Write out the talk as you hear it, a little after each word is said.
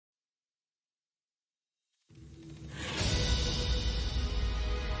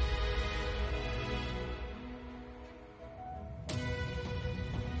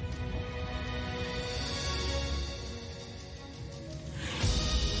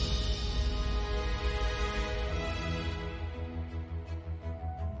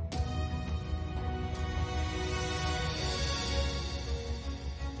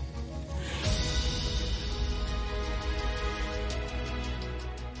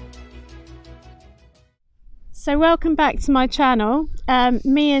So welcome back to my channel.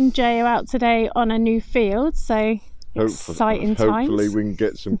 Me and Jay are out today on a new field, so exciting times. Hopefully we can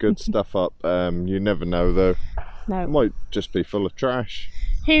get some good stuff up. You never know though. No. It might just be full of trash.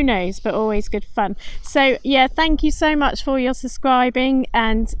 Who knows, but always good fun. So yeah, thank you so much for your subscribing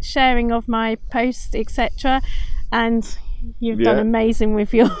and sharing of my posts, etc. And you've done amazing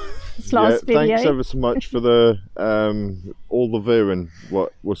with your last video. Thanks ever so much for the all the viewing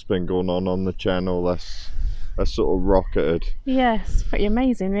what's been going on the channel. That's sort of rocketed. Yes, pretty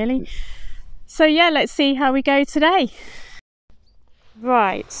amazing really. So yeah, let's see how we go today.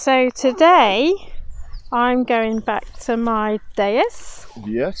 Right, so today I'm going back to my Deus.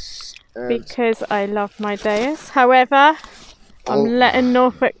 Yes. Because I love my Deus. However, I'm letting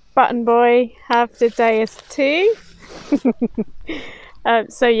Norfolk Button Boy have the Deus too.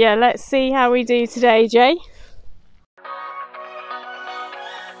 So yeah, let's see how we do today, Jay.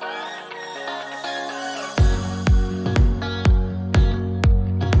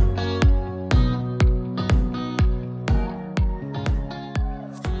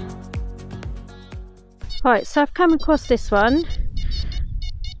 Right, so I've come across this one.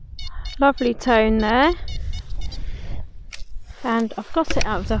 Lovely tone there. And I've got it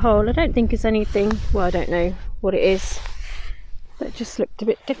out of the hole. I don't think it's anything, well, I don't know what it is. But it just looked a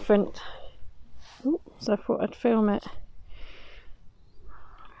bit different. Ooh, so I thought I'd film it.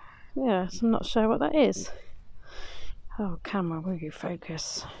 Yeah, so I'm not sure what that is. Oh, camera, will you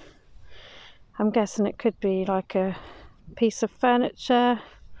focus? I'm guessing it could be like a piece of furniture,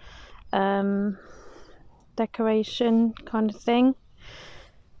 decoration kind of thing.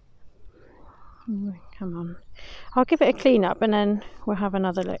 Come on, I'll give it a clean up and then we'll have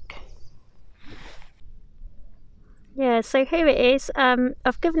another look. Yeah, so here it is.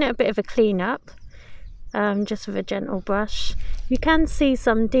 I've given it a bit of a clean up, just with a gentle brush. You can see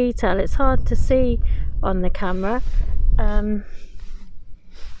some detail. It's hard to see on the camera.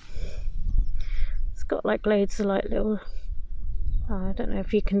 It's got like loads of like little, I don't know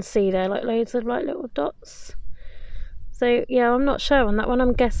if you can see there, like loads of like little dots. So yeah, I'm not sure on that one.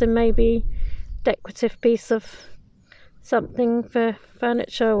 I'm guessing maybe decorative piece of something for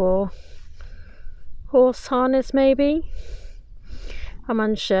furniture or horse harness maybe. I'm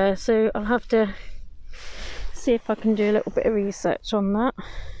unsure, so I'll have to see if I can do a little bit of research on that.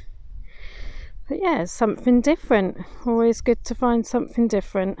 But yeah, it's something different. Always good to find something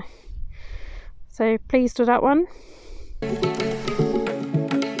different. So pleased with that one.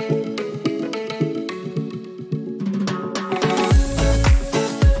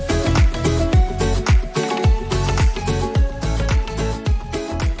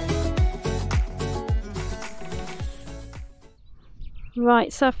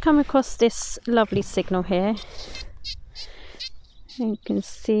 Right, so I've come across this lovely signal here. You can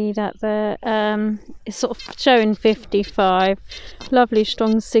see that there, it's sort of showing 55. Lovely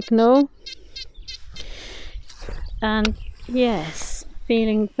strong signal. And yes,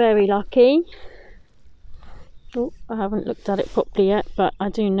 feeling very lucky. Oh, I haven't looked at it properly yet, but I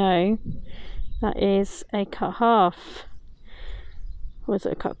do know that is a cut half. Or is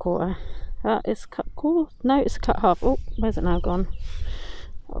it a cut quarter? That is cut quarter? No, it's a cut half. Oh, where's it now gone?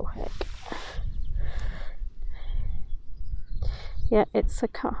 Oh heck. Yeah, it's a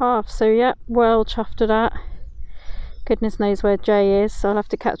cut half. So yeah, well chuffed to that. Goodness knows where Jay is, so I'll have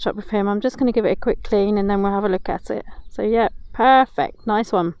to catch up with him. I'm just going to give it a quick clean and then we'll have a look at it. So yeah, perfect.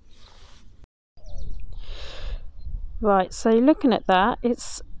 Nice one. Right, so looking at that,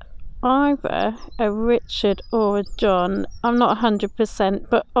 it's either a Richard or a John. I'm not 100%,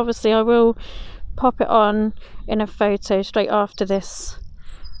 but obviously I will pop it on in a photo straight after this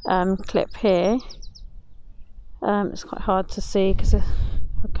clip here. It's quite hard to see because I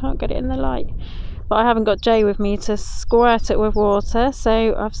can't get it in the light, but I haven't got Jay with me to squirt it with water,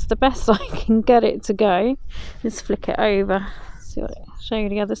 so that's the best I can get it to go. Let's flick it over, see what it show you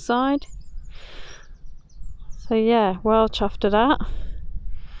the other side. So yeah, well chuffed to that.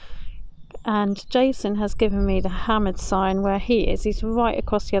 And Jason has given me the hammered sign where he is. He's right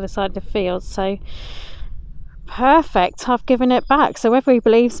across the other side of the field, so perfect. I've given it back, so whether he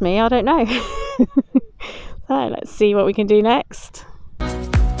believes me, I don't know. So let's see what we can do next.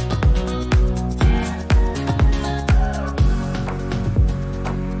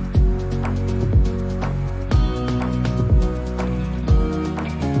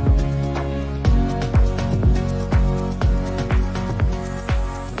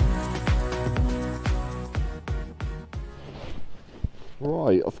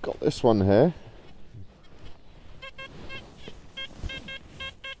 Right, I've got this one here.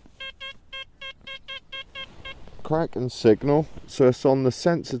 cracking signal. So it's on the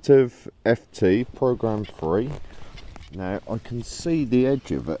sensitive FT program 3. Now I can see the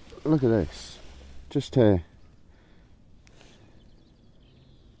edge of it. Look at this, just here.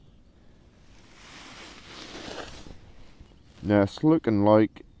 Now it's looking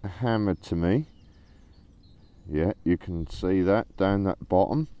like a hammer to me. Yeah, you can see that down that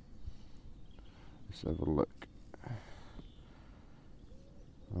bottom. Let's have a look.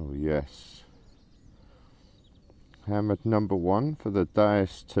 Oh yes, hammered number 1 for the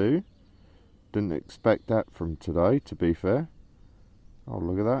Deus 2. Didn't expect that from today, to be fair. Oh,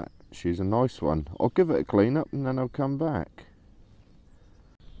 look at that, she's a nice one. I'll give it a clean up and then I'll come back.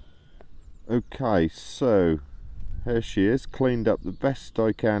 Okay, so here she is, cleaned up the best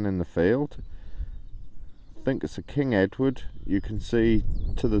I can in the field. I think it's a King Edward. You can see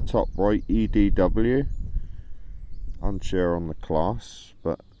to the top right EDW. Unsure on the class,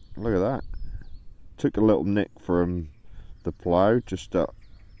 but look at that. Took a little nick from the plough just up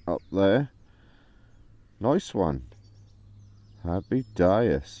there. Nice one. Happy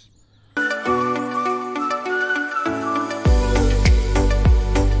Deus.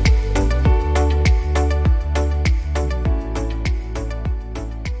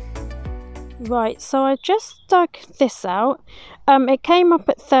 Right, so I just dug this out. It came up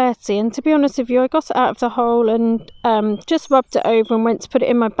at 30, and to be honest with you, I got it out of the hole and just rubbed it over and went to put it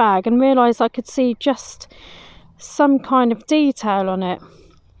in my bag and realised I could see just some kind of detail on it.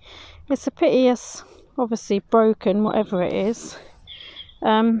 It's a pity it's obviously broken, whatever it is.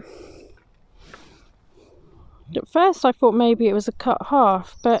 At first I thought maybe it was a cut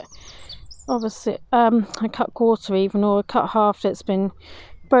half, but obviously a cut quarter even, or a cut half that's been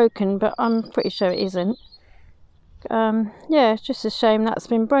broken, but I'm pretty sure it isn't. Yeah, it's just a shame that's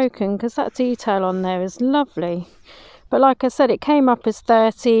been broken, because that detail on there is lovely. But like I said, it came up as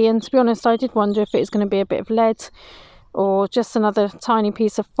 30, and to be honest I did wonder if it was going to be a bit of lead or just another tiny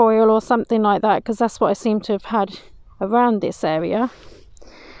piece of foil or something like that, because that's what I seem to have had around this area.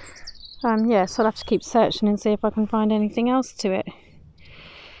 Yeah, so I'll have to keep searching and see if I can find anything else to it.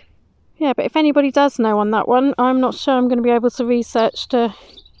 Yeah, but if anybody does know on that one, I'm not sure I'm going to be able to research to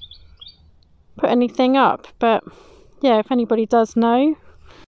put anything up, but yeah, if anybody does know.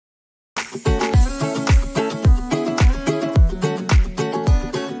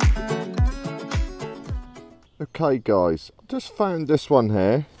 Okay guys, I just found this one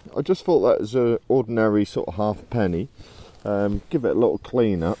here. I just thought that was an ordinary sort of halfpenny. Give it a little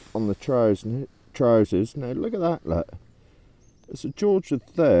clean up on the trousers. Now look at that, look. It's a George III,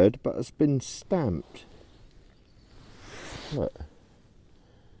 but it's been stamped. Look.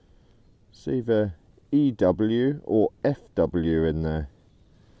 It's either EW or FW in there.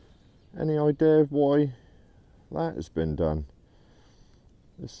 Any idea why that has been done?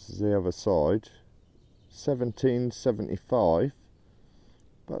 This is the other side. 1775.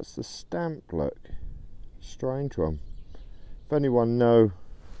 That's the stamped look. Strange one. If anyone know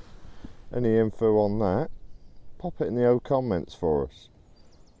any info on that, pop it in the old comments for us.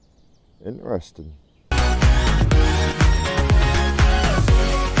 Interesting.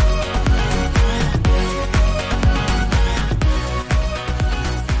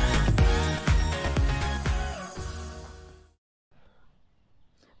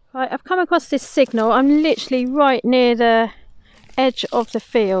 Right, I've come across this signal. I'm literally right near the edge of the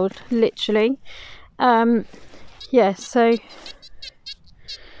field, literally. Yeah, so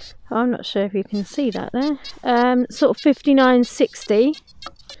I'm not sure if you can see that there. Sort of 5960.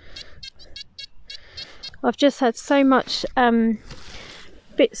 I've just had so much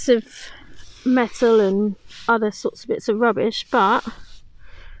bits of metal and other sorts of bits of rubbish, but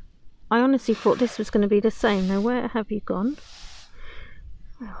I honestly thought this was going to be the same. Now, where have you gone?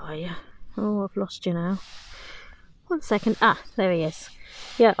 Where are you? Oh, I've lost you now. 1 second. Ah, there he is.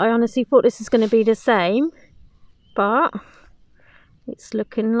 Yeah, I honestly thought this was going to be the same, but it's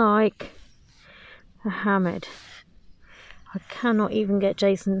looking like a hammered. I cannot even get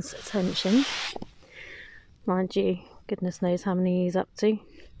Jason's attention. Mind you, goodness knows how many he's up to.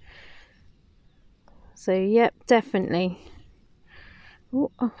 So, yep, definitely.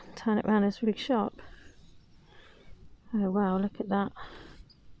 Oh, turn it around, it's really sharp. Oh wow, look at that.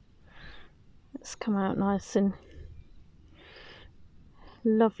 It's come out nice and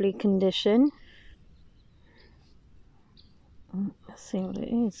lovely condition. Let's see what it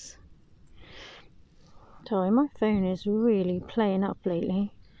is. Sorry, my phone is really playing up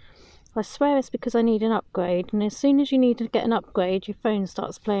lately. I swear it's because I need an upgrade, and as soon as you need to get an upgrade, your phone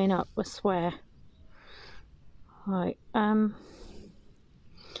starts playing up, I swear. Right,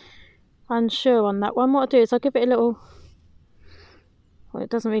 unsure on that one. What I'll do is I'll give it a little Well, it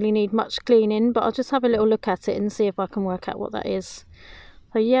doesn't really need much cleaning, but I'll just have a little look at it and see if I can work out what that is.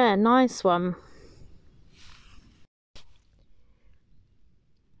 So yeah, nice one.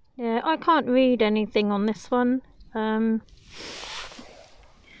 Yeah, I can't read anything on this one. I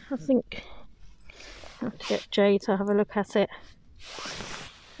think I have to get Jay to have a look at it.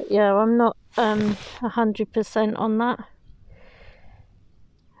 But yeah, I'm not 100% on that.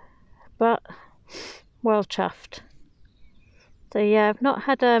 But well chuffed. So yeah, I've not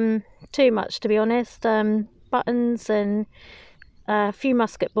had too much, to be honest. Buttons and a few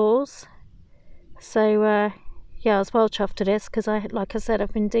musket balls. So yeah, I was well chuffed to this because like I said,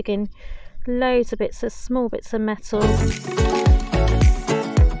 I've been digging loads of bits of small bits of metal.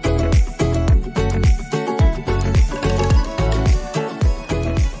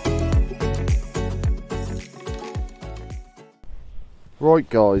 Right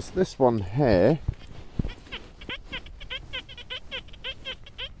guys, this one here,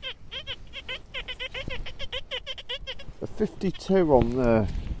 a 52 on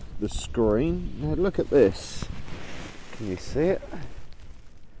the screen. Now look at this, can you see it?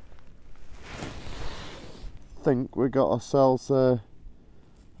 I think we got ourselves a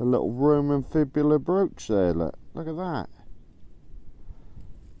little Roman fibula brooch there. Look at that,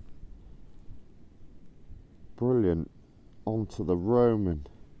 brilliant. Onto the Roman.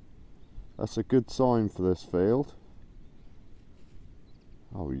 That's a good sign for this field.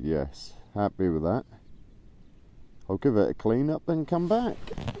 Oh yes, happy with that. I'll give it a clean up and come back.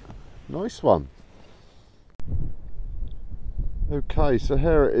 Nice one. Okay, so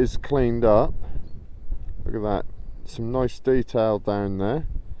here it is cleaned up. Look at that, some nice detail down there.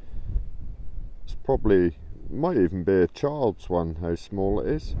 It's probably, might even be a child's one, how small it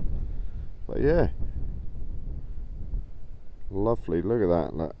is. But yeah, lovely, look at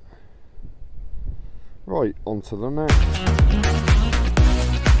that, look. Right, on to the next.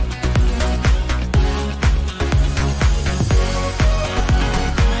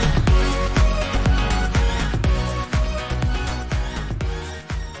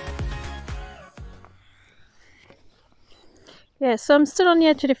 Yeah, so I'm still on the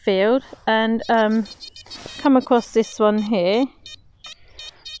edge of the field and come across this one here.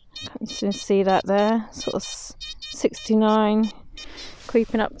 You can see that there, sort of 69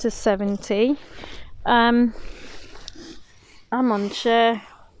 creeping up to 70. I'm unsure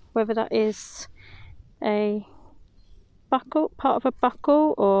whether that is a buckle, part of a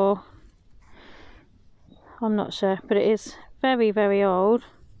buckle, or I'm not sure, but it is very, very old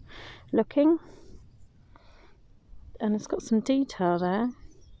looking, and it's got some detail there.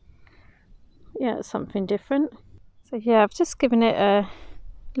 Yeah, it's something different. So yeah, I've just given it a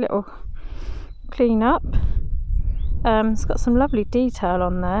little clean up. It's got some lovely detail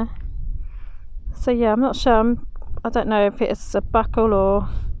on there. So yeah, I'm not sure. I don't know if it's a buckle or,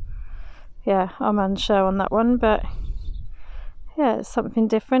 yeah, I'm unsure on that one, but yeah, it's something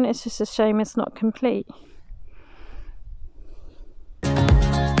different. It's just a shame it's not complete.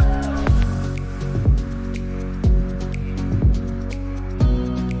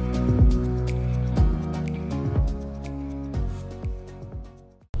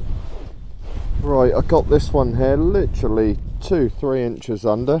 Right, I got this one here, literally 2-3 inches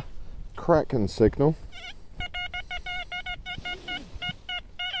under. Cracking signal.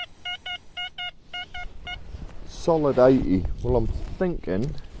 Solid 80. Well, I'm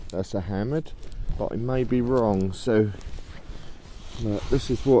thinking that's a hammered, but I may be wrong. So look, this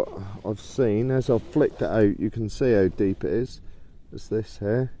is what I've seen. As I've flicked it out, you can see how deep it is. It's this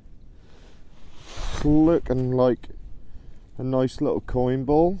here. It's looking like a nice little coin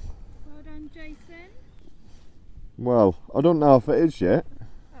ball. Well done, Jason. Well, I don't know if it is yet.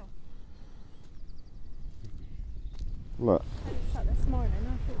 Oh. Look. I shut this morning.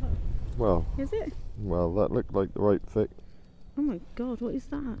 I thought that... Well. Is it? Well, that looked like the right fit. Oh my god, what is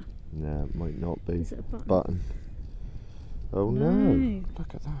that? No, it might not be. Is it a button? Oh no.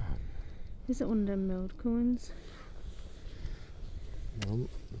 Look at that. Is it one of them milled coins? Oh, look.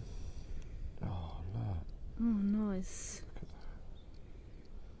 Oh, nice. Look at that.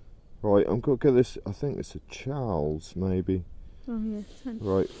 Right, I'm going to get this. I think it's a Charles, maybe. Oh, yeah. 10.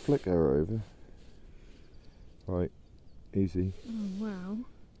 Right, flick her over. Right, easy. Oh, wow.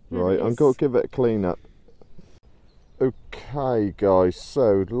 Yeah, Right, I'm going to give it a clean up. Okay, guys,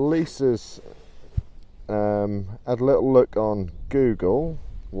 so Lisa's had a little look on Google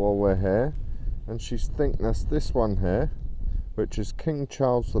while we're here, and she's thinking that's this one here, which is King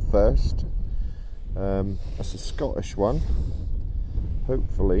Charles I. That's a Scottish one.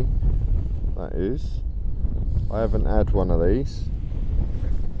 Hopefully, that is. I haven't had one of these.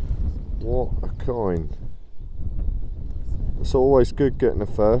 What a coin! It's always good getting a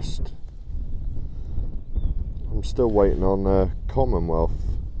first. I'm still waiting on Commonwealth.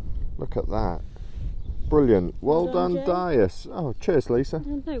 Look at that. Brilliant. Well done, Deus. Oh, cheers, Lisa.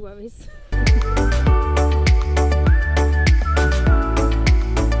 No worries.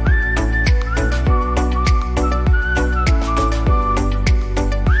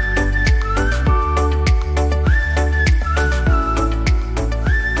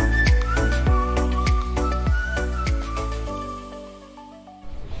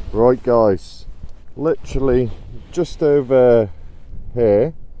 Right guys, literally just over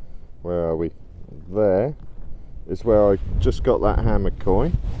here, where are we? There is where I just got that hammer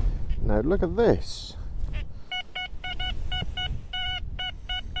coin. Now look at this.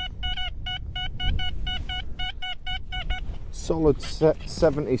 Solid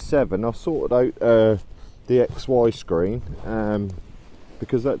 77. I've sorted out the XY screen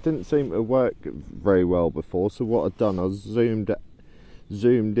because that didn't seem to work very well before, so what I've done, I zoomed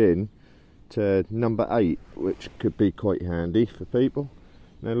in to number 8, which could be quite handy for people.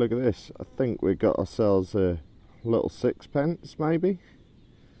 Now look at this. I think we got ourselves a little sixpence maybe.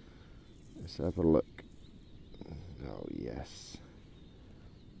 Let's have a look. Oh yes,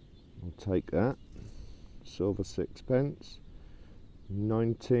 I'll take that. Silver sixpence,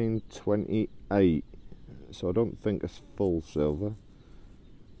 1928. So I don't think it's full silver.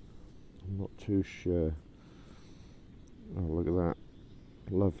 I'm not too sure. Oh, look at that.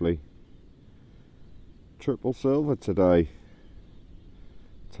 Lovely. Triple silver today.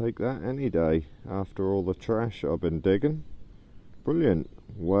 Take that any day after all the trash I've been digging. Brilliant.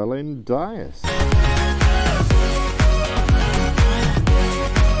 Well in Deus.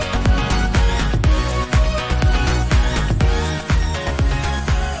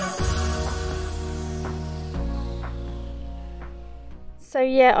 So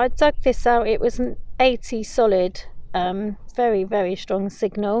yeah, I dug this out. It was an 80 solid. Very, very strong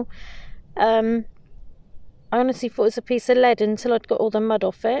signal. I honestly thought it was a piece of lead until I'd got all the mud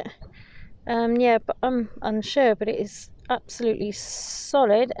off it. Yeah, but I'm unsure, but it is absolutely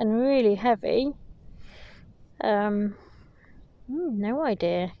solid and really heavy. No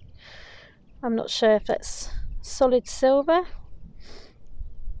idea. I'm not sure if that's solid silver.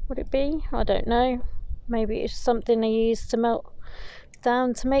 Would it be? I don't know. Maybe it's something they use to melt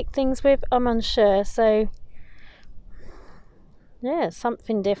down to make things with. I'm unsure. So yeah,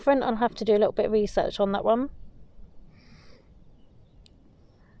 something different. I'll have to do a little bit of research on that one.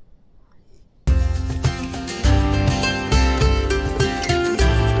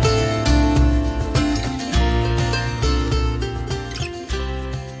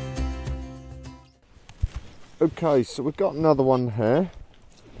 Okay, so we've got another one here.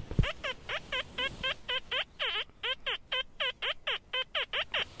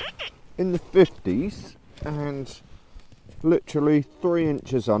 In the 50s and literally 3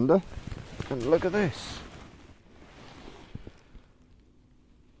 inches under. And look at this.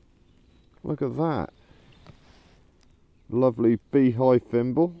 Look at that. Lovely beehive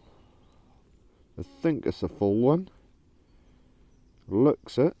thimble. I think it's a full one.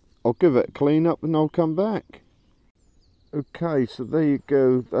 Looks it. I'll give it a clean up and I'll come back. Okay, so there you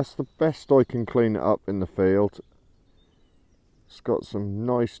go. That's the best I can clean it up in the field. It's got some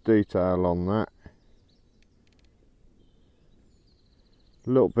nice detail on that. A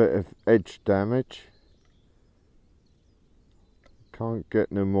little bit of edge damage. Can't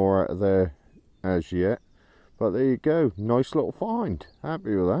get no more out of there as yet. But there you go. Nice little find.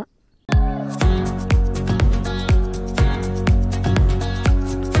 Happy with that.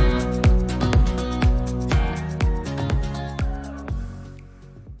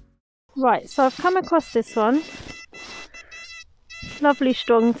 Right, so I've come across this one. Lovely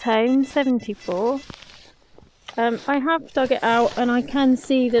strong tone, 74. I have dug it out and I can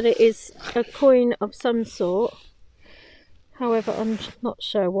see that it is a coin of some sort. However, I'm not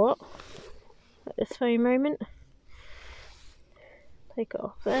sure what at this very moment. Take it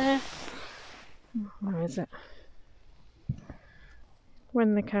off there. Where is it?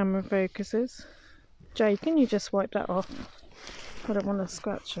 When the camera focuses. Jay, can you just wipe that off? I don't want to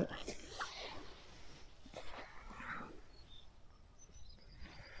scratch it.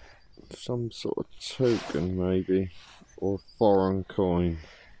 Some sort of token maybe, or foreign coin.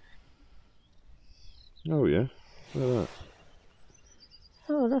 Oh yeah, look at that.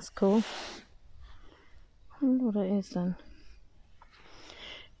 Oh, that's cool. I wonder what it is then.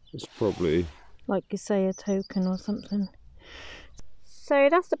 It's probably, like you say, a token or something. So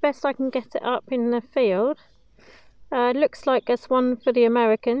that's the best I can get it up in the field. Looks like it's one for the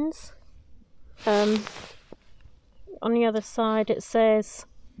Americans. On the other side it says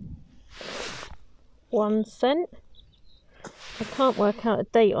 1 cent. I can't work out a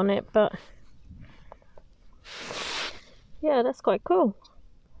date on it, but yeah, that's quite cool.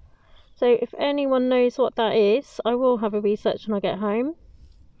 So if anyone knows what that is, I will have a research when I get home.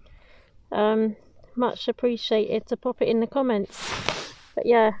 Much appreciated to pop it in the comments. But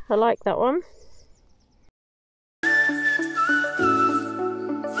yeah, I like that one.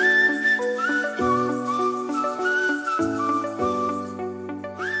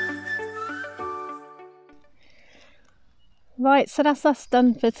 Right, so that's us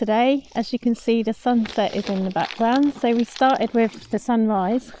done for today. As you can see, the sunset is in the background. So we started with the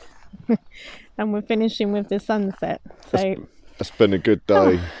sunrise and we're finishing with the sunset. So it's been a good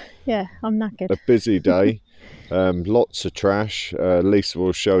day. Yeah, I'm knackered. A busy day. Lots of trash. Lisa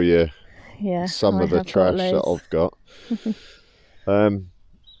will show you some of the trash that I've got.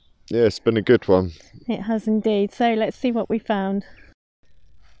 Yeah, it's been a good one. It has indeed. So let's see what we found.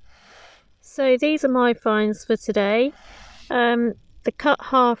 So these are my finds for today. The cut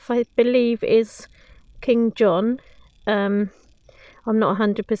half, I believe, is King John. I'm not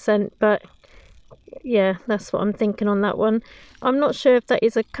 100%, but yeah, that's what I'm thinking on that one. I'm not sure if that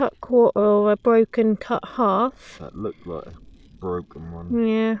is a cut quarter or a broken cut half. That looked like a broken one.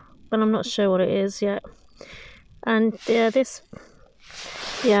 Yeah, but I'm not sure what it is yet. And yeah,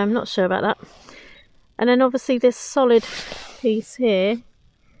 I'm not sure about that. And then obviously this solid piece here,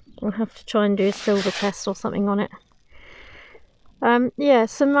 I'll have to try and do a silver test or something on it. Yeah,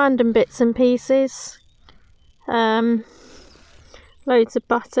 some random bits and pieces. Loads of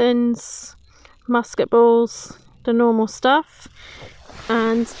buttons, musket balls, the normal stuff,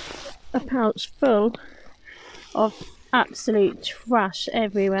 and a pouch full of absolute trash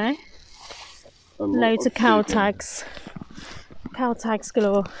everywhere. Loads of cow tags. Cow tags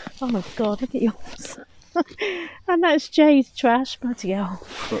galore. Oh my god, look at yours. And that's Jay's trash, bloody hell.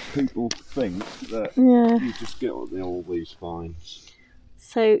 But people think that you just get all these finds.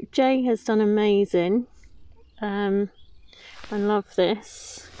 So Jay has done amazing. I love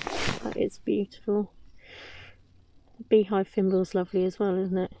this. That is beautiful. The beehive thimble's lovely as well,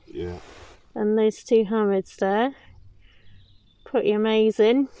 isn't it? Yeah. And those two hammers there. Pretty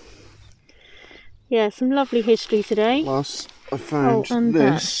amazing. Yeah, some lovely history today. Plus, I found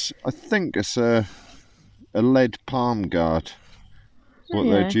this. I think it's a lead palm guard. What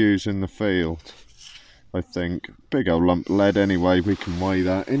they'd use in the field. I think. Big old lump of lead anyway, we can weigh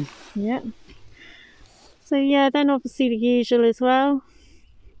that in. Yeah. So yeah, then obviously the usual as well.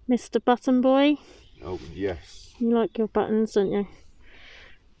 Mr. Button Boy. Oh yes. You like your buttons, don't you?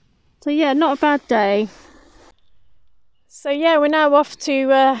 So yeah, not a bad day. So yeah, we're now off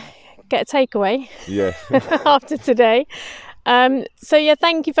to get a takeaway. Yeah. After today. So yeah,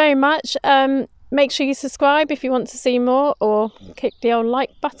 thank you very much. Make sure you subscribe if you want to see more, or click the old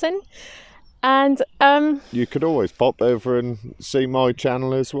like button. And you could always pop over and see my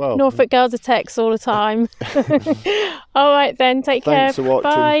channel as well. Norfolk Girl Detects all the time. All right then, take care. Thanks for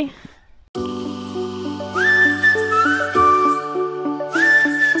watching. Bye.